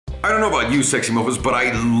I don't know about you, sexy mofos, but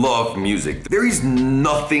I love music. There is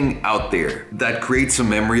nothing out there that creates a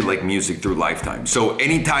memory like music through lifetime. So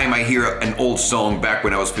anytime I hear an old song back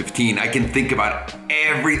when I was 15, I can think about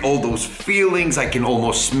all those feelings I can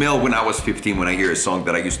almost smell when I was 15 when I hear a song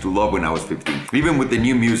that I used to love when I was 15. Even with the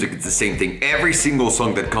new music, it's the same thing. Every single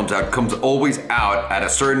song that comes out comes always out at a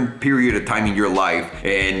certain period of time in your life,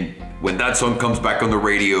 and when that song comes back on the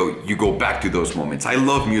radio, you go back to those moments. I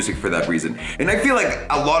love music for that reason. And I feel like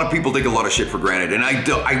a lot of people take a lot of shit for granted, and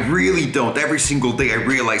I really don't. Every single day I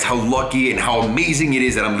realize how lucky and how amazing it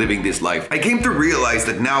is that I'm living this life. I came to realize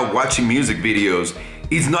that now watching music videos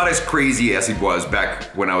is not as crazy as it was back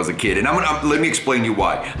when I was a kid. And let me explain you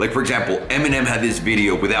why. Like, for example, Eminem had this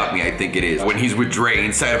video, Without Me, I think it is, when he's with Dre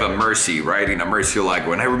inside of a Mercy, right? In a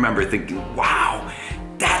Murcielago. And I remember thinking, wow,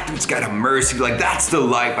 that dude's got a Mercy. Like, that's the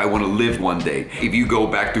life I want to live one day. If you go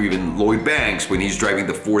back to even Lloyd Banks when he's driving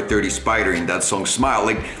the 430 Spider in that song Smile,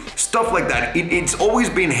 like stuff like that, it's always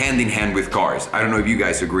been hand in hand with cars. I don't know if you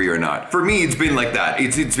guys agree or not. For me, it's been like that.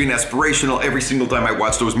 It's been aspirational. Every single time I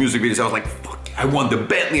watch those music videos, I was like, fuck, I want the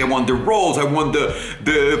Bentley, I want the Rolls, I want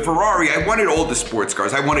the Ferrari, I wanted all the sports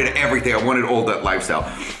cars, I wanted everything, I wanted all that lifestyle.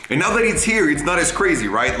 And now that it's here, it's not as crazy,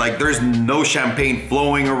 right? Like, there's no champagne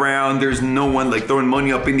flowing around, there's no one like throwing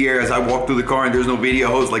money up in the air as I walk through the car, and there's no video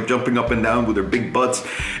hosts like jumping up and down with their big butts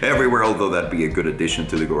everywhere, although that'd be a good addition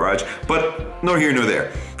to the garage. But nor here nor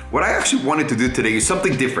there. What I actually wanted to do today is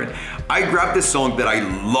something different. I grabbed this song that I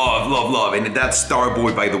love, and that's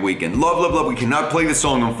Starboy by The Weeknd. Love. We cannot play the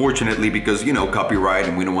song, unfortunately, because, you know, copyright,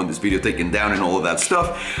 and we don't want this video taken down and all of that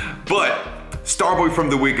stuff. But Starboy from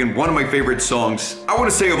The Weeknd, one of my favorite songs, I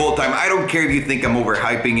want to say of all time. I don't care if you think I'm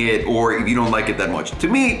overhyping it or if you don't like it that much. To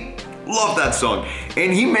me, love that song.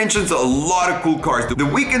 And he mentions a lot of cool cars. The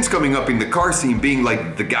Weeknd's coming up in the car scene being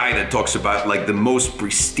like the guy that talks about like the most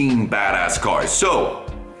pristine badass cars. So,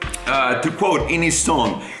 to quote in his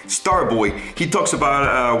song, Starboy, he talks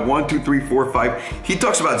about 1, 2, 3, 4, 5. He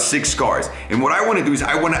talks about 6 cars. And what I want to do is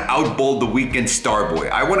I want to outbold The Weeknd Starboy.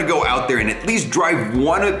 I want to go out there and at least drive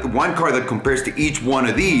one car that compares to each one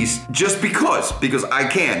of these, just because I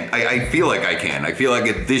can. I feel like I can. I feel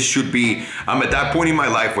like this should be, I'm at that point in my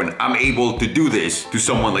life when I'm able to do this to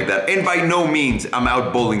someone like that. And by no means I'm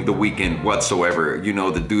outbowling The Weeknd whatsoever. You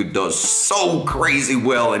know, the dude does so crazy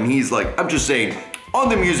well, and he's like, I'm just saying, on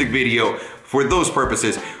the music video, for those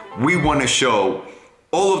purposes, we want to show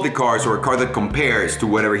all of the cars, or a car that compares to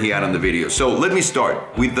whatever he had on the video. So let me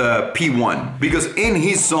start with the P1, because in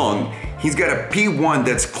his song, he's got a P1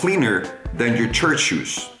 that's cleaner than your church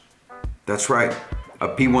shoes. That's right, a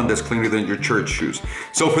P1 that's cleaner than your church shoes.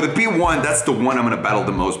 So for the P1, that's the one I'm gonna battle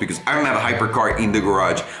the most, because I don't have a hypercar in the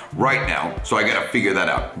garage right now, so I gotta figure that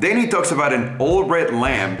out. Then he talks about an all red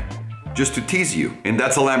lamp just to tease you, and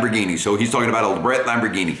that's a Lamborghini. So he's talking about a red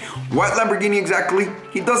Lamborghini. What Lamborghini exactly?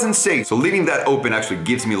 He doesn't say. So leaving that open actually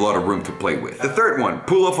gives me a lot of room to play with. The third one,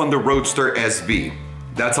 pull off on the Roadster SV.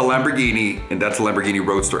 That's a Lamborghini, and that's a Lamborghini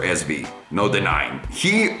Roadster SV. No denying.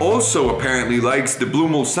 He also apparently likes the Blue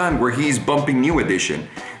Mulsanne, where he's bumping new edition.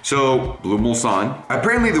 So, Blue Mulsanne.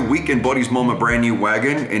 Apparently The Weeknd bought his mom a brand new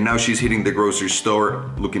wagon, and now she's hitting the grocery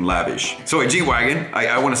store looking lavish. So a G-Wagon,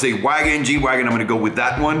 I want to say wagon, G-Wagon, I'm gonna go with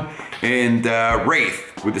that one. And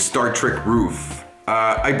Wraith with the Star Trek roof.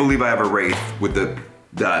 I believe I have a Wraith with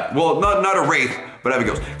that. Well, not a Wraith, but have it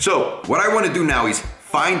goes. So what I want to do now is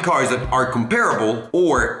find cars that are comparable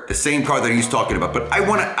or the same car that he's talking about, but I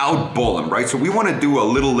want to outball him, right? So we want to do a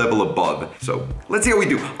little level above. So let's see how we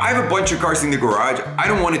do. I have a bunch of cars in the garage. I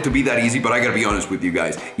don't want it to be that easy, but I gotta be honest with you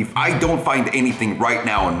guys. If I don't find anything right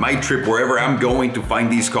now on my trip, wherever I'm going to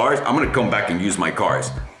find these cars, I'm gonna come back and use my cars.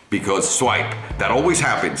 Because swipe, that always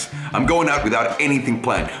happens. I'm going out without anything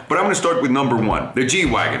planned. But I'm gonna start with number 1, the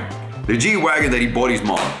G-Wagon. The G-Wagon that he bought his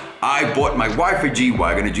mom. I bought my wife a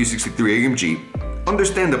G-Wagon, a G63 AMG.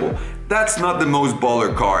 Understandable. That's not the most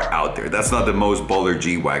baller car out there. That's not the most baller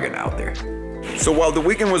G-Wagon out there. So while The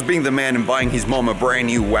Weeknd was being the man and buying his mom a brand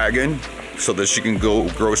new wagon, so that she can go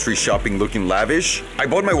grocery shopping looking lavish, I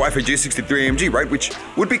bought my wife a G63 AMG, right? Which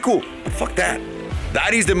would be cool, but fuck that.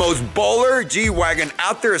 That is the most baller G-Wagon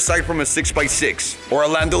out there, aside from a 6x6 or a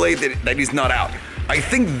Landaulet that is not out. I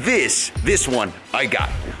think this one I got.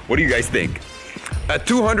 What do you guys think? A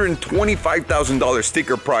 $225,000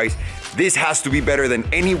 sticker price. This has to be better than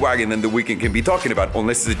any wagon than The Weeknd can be talking about,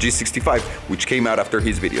 unless it's a G65, which came out after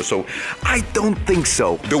his video. So I don't think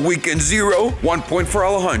so. The Weeknd 0, 1 point for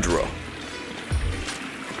Alejandro.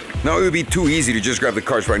 Now it would be too easy to just grab the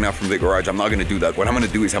cars right now from the garage. I'm not gonna do that. What I'm gonna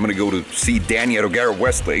do is I'm gonna go to see Danny at O'Gara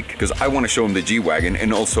Westlake because I wanna show him the G-Wagon,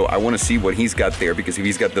 and also I wanna see what he's got there, because if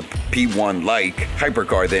he's got the P1 like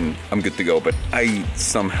hypercar, then I'm good to go, but I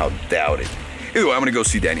somehow doubt it. Either way, I'm gonna go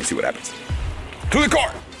see Danny and see what happens. To the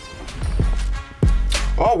car!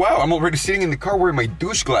 Oh wow, I'm already sitting in the car wearing my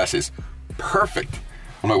douche glasses. Perfect.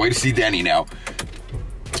 On my way to see Danny now.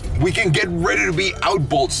 We can get ready to be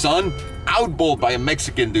outbowled, son. Outbowled by a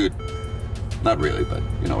Mexican dude. Not really, but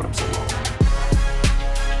you know what I'm saying.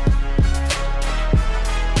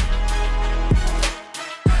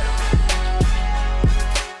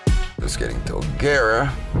 Just getting to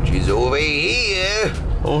O'Gara. She's over here.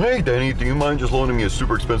 Oh, hey, Danny, do you mind just loaning me a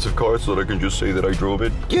super expensive car so that I can just say that I drove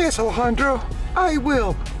it? Yes, Alejandro, I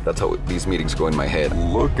will. That's how these meetings go in my head.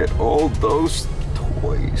 Look at all those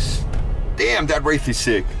toys. Damn, that Wraith is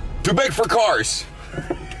sick. Too big for cars.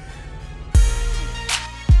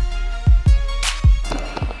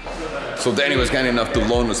 So Danny was kind enough to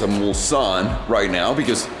loan us a Mulsanne right now,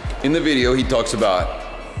 because in the video he talks about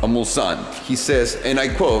a Mulsanne. He says, and I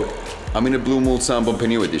quote, "I'm in a blue Mulsanne Bumpin'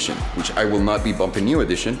 New Edition," which I will not be Bumpin' New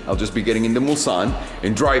Edition. I'll just be getting into Mulsanne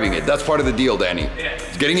and driving it. That's part of the deal, Danny. Yeah.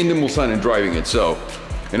 It's getting into Mulsanne and driving it, so.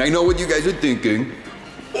 And I know what you guys are thinking.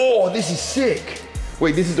 Oh, this is sick.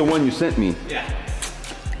 Wait, this is the one you sent me? Yeah.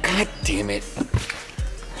 God damn it.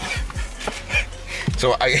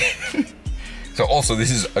 So also this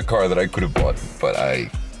is a car that I could have bought, but I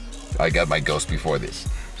got my Ghost before this.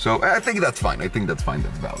 So I think that's fine. I think that's fine.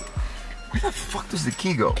 That's valid. Where the fuck does the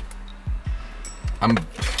key go?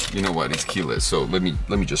 You know what? It's keyless. So let me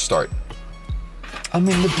just start. I'm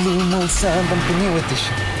in the blue Mulsanne Bumpin' New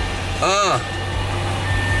Edition.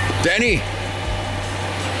 Danny,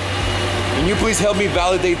 can you please help me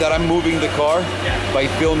validate that I'm moving the car by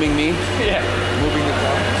filming me? Yeah. Moving the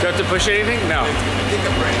car. Do you have to push anything? No. I think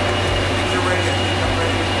I'm ready. You're ready. I think I'm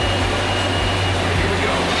ready. Here we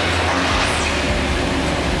go.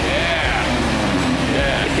 Yeah.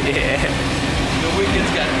 Yeah. The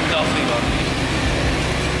Weeknd's got nothing on me.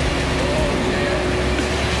 Oh, yeah.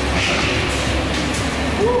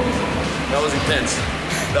 Woo. That was intense.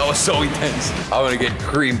 That was so intense. I'm gonna get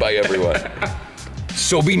creamed by everyone.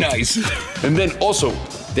 So be nice. And then also,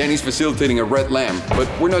 Danny's facilitating a red lamb, but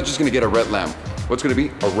we're not just gonna get a red lamb. What's gonna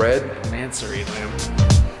be? A red Mansory lamb.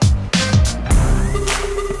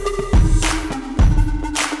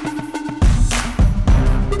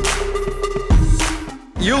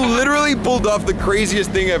 You literally pulled off the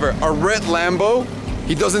craziest thing ever. A red Lambo.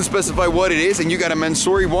 He doesn't specify what it is, and you got a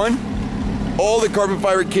Mansory one. All the carbon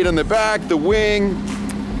fiber kit on the back, the wing.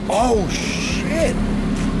 Oh shit.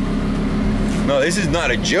 No, this is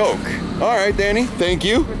not a joke. All right, Danny, thank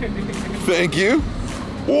you. Thank you.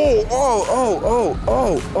 Oh.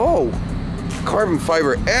 Carbon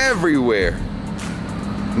fiber everywhere.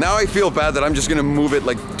 Now I feel bad that I'm just gonna move it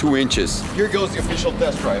like 2 inches. Here goes the official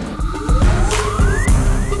test drive.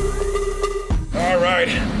 All right,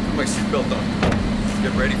 put my seatbelt on.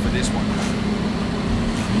 Get ready for this one.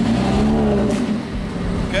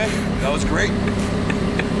 Okay, that was great.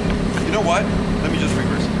 You know what? Let me just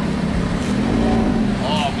reverse.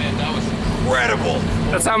 Oh man, that was incredible.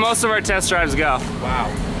 That's how most of our test drives go. Wow.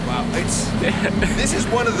 This is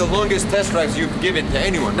one of the longest test drives you've given to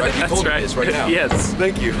anyone, right? You told me this right now. Yes.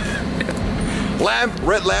 Thank you. Lamp,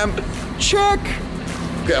 red lamp, check.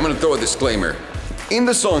 Okay, I'm gonna throw a disclaimer. In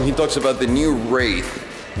the song, he talks about the new Wraith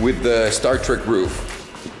with the Star Trek roof.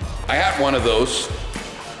 I had one of those.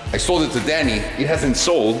 I sold it to Danny. It hasn't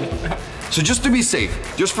sold. So just to be safe,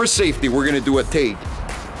 just for safety, we're gonna do a take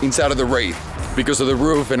inside of the Wraith because of the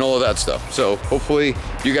roof and all of that stuff. So hopefully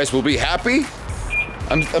you guys will be happy.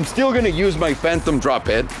 I'm still gonna use my Phantom drop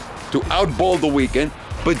head to outbowl the Weekend,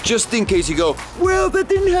 but just in case you go, well, that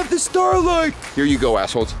didn't have the starlight. Here you go,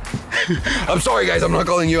 assholes. I'm sorry, guys, I'm not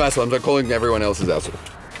calling you asshole, I'm calling everyone else's asshole.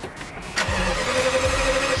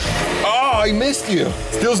 Oh, I missed you.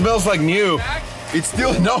 Still smells like new. It's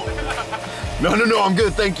still, no, I'm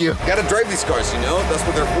good, thank you. Gotta drive these cars, you know? That's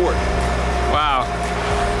what they're for. Wow.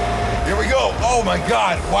 Here we go. Oh my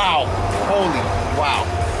God, wow. Holy, wow.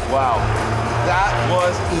 That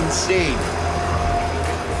was insane.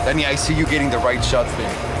 Danny, I see you getting the right shots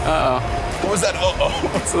there. Uh-oh. What was that?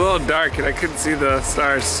 Uh-oh. It's a little dark and I couldn't see the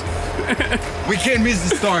stars. We can't miss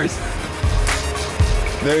the stars.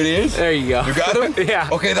 There it is. There you go. You got him? Yeah.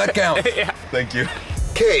 Okay, that counts. Yeah. Thank you.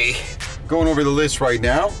 Okay, going over the list right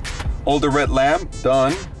now. All the red lamp,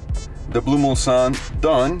 done. The blue Mulsanne,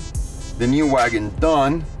 done. The new wagon,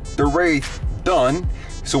 done. The Wraith, done.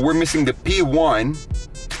 So we're missing the P1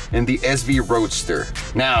 and the SV Roadster.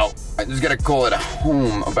 Now, I just gotta call it a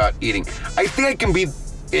home about eating. I think I can beat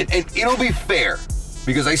and it'll be fair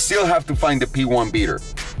because I still have to find the P1 beater.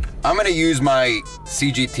 I'm gonna use my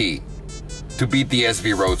CGT to beat the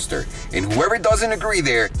SV Roadster. And whoever doesn't agree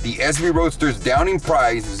there, the SV Roadster's down in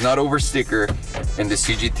price, is not over sticker, and the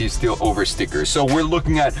CGT is still over sticker. So we're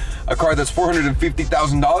looking at a car that's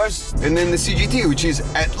 $450,000, and then the CGT, which is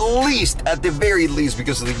at least, at the very least,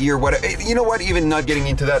 because of the year, what, you know what, even not getting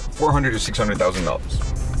into that, $400,000 to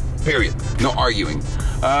 $600,000. Period. No arguing.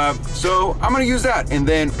 So I'm gonna use that, and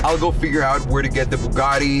then I'll go figure out where to get the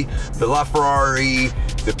Bugatti, the LaFerrari,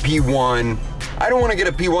 the P1. I don't want to get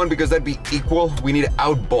a P1 because that'd be equal. We need to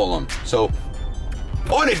outball them. So,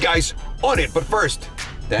 on it, guys, on it. But first,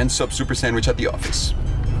 Dan's Sub Super Sandwich at the office.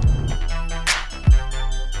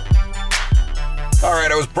 All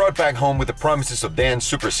right, I was brought back home with the promises of Dan's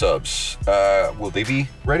Super Subs. Will they be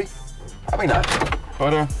ready? Probably not,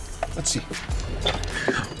 but let's see.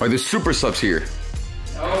 Are the Super Subs here?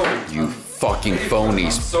 No. You fucking phonies.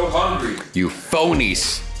 I'm so hungry. You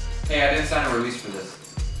phonies. Hey, I didn't sign a release for this.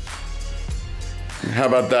 How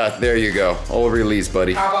about that? There you go. All release,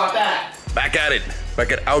 buddy. How about that? Back at it.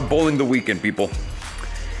 Back at outbowling the weekend, people.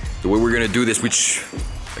 The way we're gonna do this, which,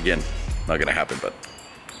 again, not gonna happen, but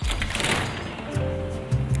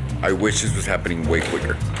I wish this was happening way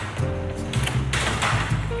quicker.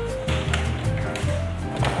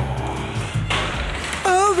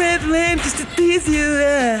 Oh, red lamb, just to tease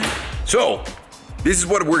you. So, this is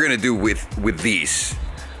what we're gonna do with these.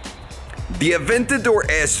 The Aventador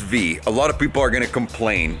SV, a lot of people are gonna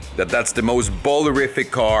complain that that's the most ballerific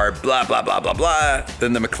car, blah, blah, blah, blah, blah,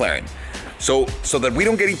 than the McLaren. So that we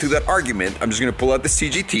don't get into that argument, I'm just gonna pull out the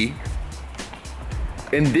CGT,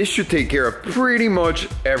 and this should take care of pretty much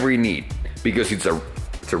every need, because it's a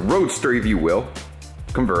roadster, if you will,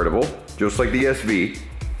 convertible, just like the SV.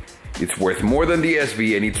 It's worth more than the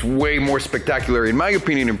SV, and it's way more spectacular, in my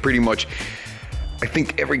opinion, and pretty much, I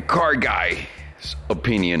think, every car guy's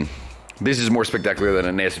opinion. This is more spectacular than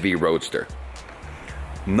an SV Roadster.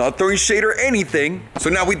 Not throwing shade or anything.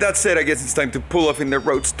 So now with that said, I guess it's time to pull off in the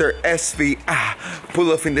Roadster SV.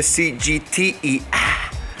 Pull off in the CGT.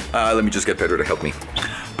 Let me just get Pedro to help me.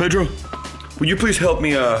 Pedro, would you please help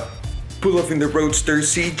me pull off in the Roadster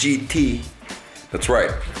CGT? That's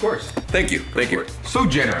right. Of course. Thank you. Thank you. So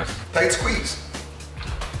generous. Tight squeeze.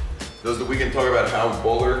 Does the weekend talk about how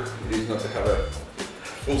baller it is not to have a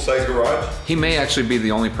full-size garage? He may actually be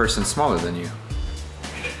the only person smaller than you.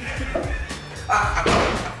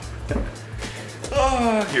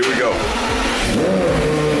 Here we go.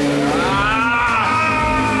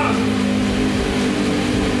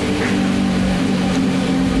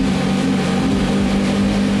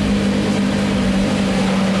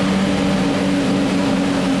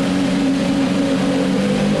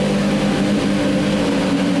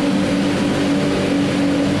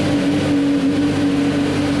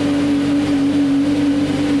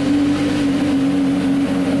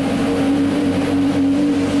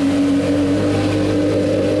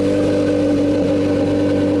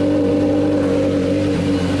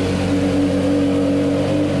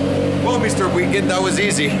 Weekend, that was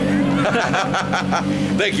easy.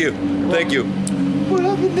 Thank you. Thank you.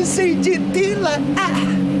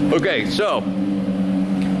 Okay, so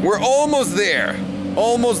we're almost there.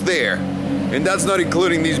 Almost there. And that's not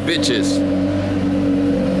including these bitches.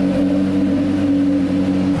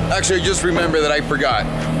 Actually, I just remember that I forgot.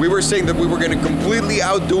 We were saying that we were gonna completely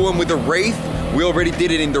outdo them with the Wraith. We already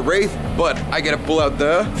did it in the Wraith, but I gotta pull out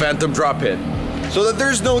the Phantom drop head. So that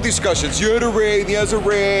there's no discussions. You had a Wraith, he has a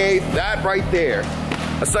Wraith. That right there.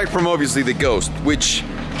 Aside from obviously the Ghost, which,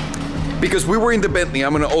 because we were in the Bentley,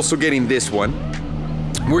 I'm gonna also get in this one.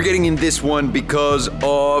 We're getting in this one because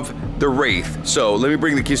of the Wraith. So let me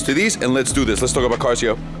bring the keys to these and let's do this. Let's talk about cars,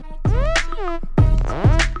 yo.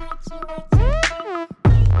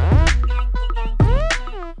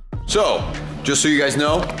 So, just so you guys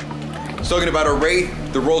know, I was talking about a Wraith.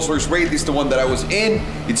 The Rolls-Royce Wraith is the one that I was in.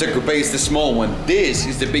 It's a coupe, it's the small one. This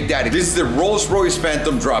is the big daddy. This is the Rolls-Royce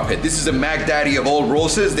Phantom drophead. This is a Mac Daddy of all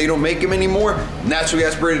Rollses. They don't make them anymore. Naturally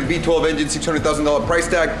aspirated V12 engine, $600,000 price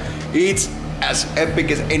tag. It's as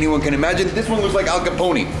epic as anyone can imagine. This one looks like Al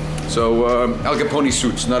Capone. So, Al Capone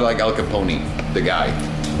suits, not like Al Capone, the guy.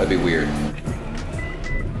 That'd be weird.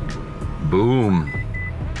 Boom.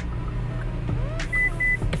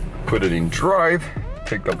 Put it in drive.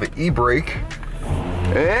 Take up the e-brake.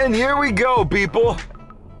 And here we go, people.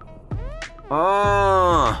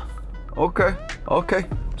 Okay.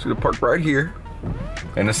 Just gonna park right here.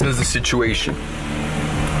 And it says the situation.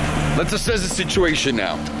 Let's assess the situation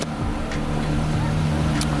now.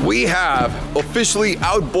 We have officially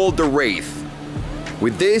outbowled the Wraith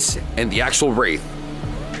with this and the actual Wraith.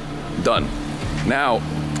 Done. Now,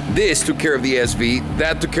 This took care of the SV,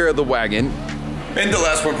 that took care of the wagon. And the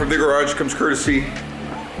last one from the garage comes courtesy.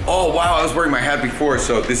 Oh wow, I was wearing my hat before,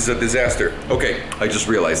 so this is a disaster. Okay, I just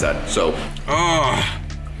realized that, so.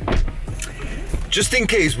 Just in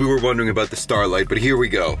case we were wondering about the Starlight, but here we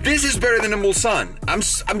go. This is better than the Mulsanne. I'm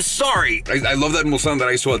sorry. I love that Mulsanne that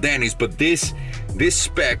I saw at Danny's, but this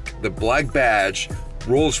spec, the black badge,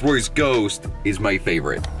 Rolls-Royce Ghost is my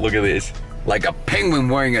favorite. Look at this. Like a penguin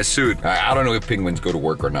wearing a suit. I don't know if penguins go to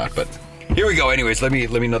work or not, but here we go. Anyways, let me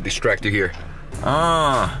not distract you here.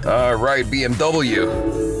 All right, BMW.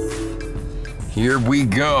 Here we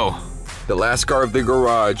go. The last car of the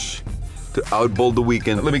garage to outbold the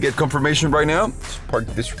weekend. Let me get confirmation right now. Let's park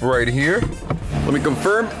this right here. Let me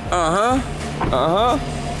confirm. All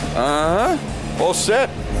set.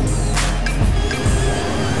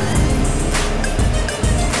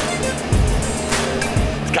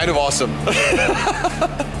 Kind of awesome.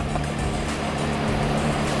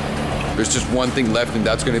 There's just one thing left, and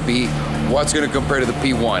that's gonna be what's gonna compare to the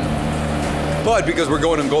P1. But because we're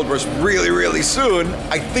going on Gold Rush really soon,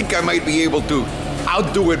 I think I might be able to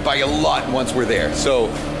outdo it by a lot once we're there. So,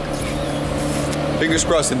 fingers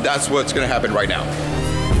crossed, and that's what's gonna happen right now.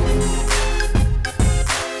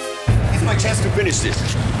 It's my chance to finish this.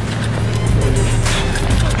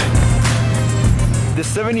 The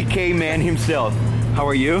 70K man himself. How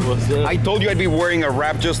are you? What's up? I told you I'd be wearing a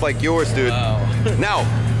wrap just like yours, dude. Wow. Now,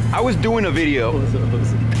 I was doing a video.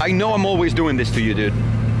 I know I'm always doing this to you, dude.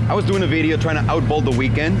 I was doing a video trying to outbold the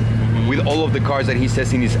weekend with all of the cars that he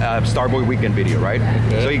says in his Starboy Weekend video, right?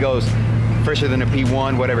 Okay. So he goes, fresher than a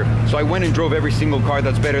P1, whatever. So I went and drove every single car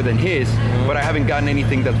that's better than his, but I haven't gotten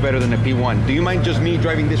anything that's better than a P1. Do you mind just me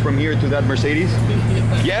driving this from here to that Mercedes?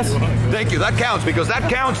 Yes? Thank you, that counts, because that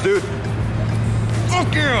counts, dude.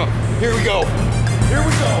 Fuck yeah! Here we go. Here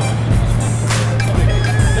we go.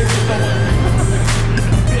 Thank you so much.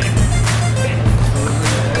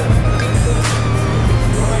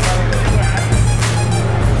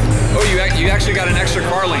 Oh, you actually got an extra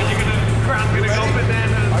car lane.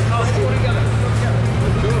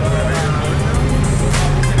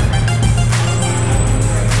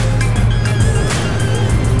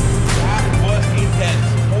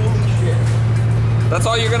 That's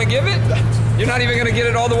all you're gonna give it? You're not even gonna get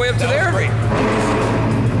it all the way up to there? Great.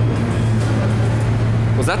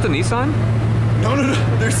 Was that the Nissan? No.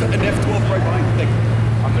 There's an F12 right behind you.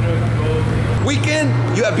 I'm gonna go over here. Weekend,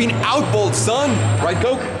 you have been outbold, son. Right,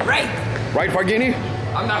 Coke? Right. Right, Fargini?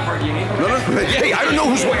 I'm not Fargini. No. Hey, I don't know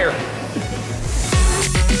who's where.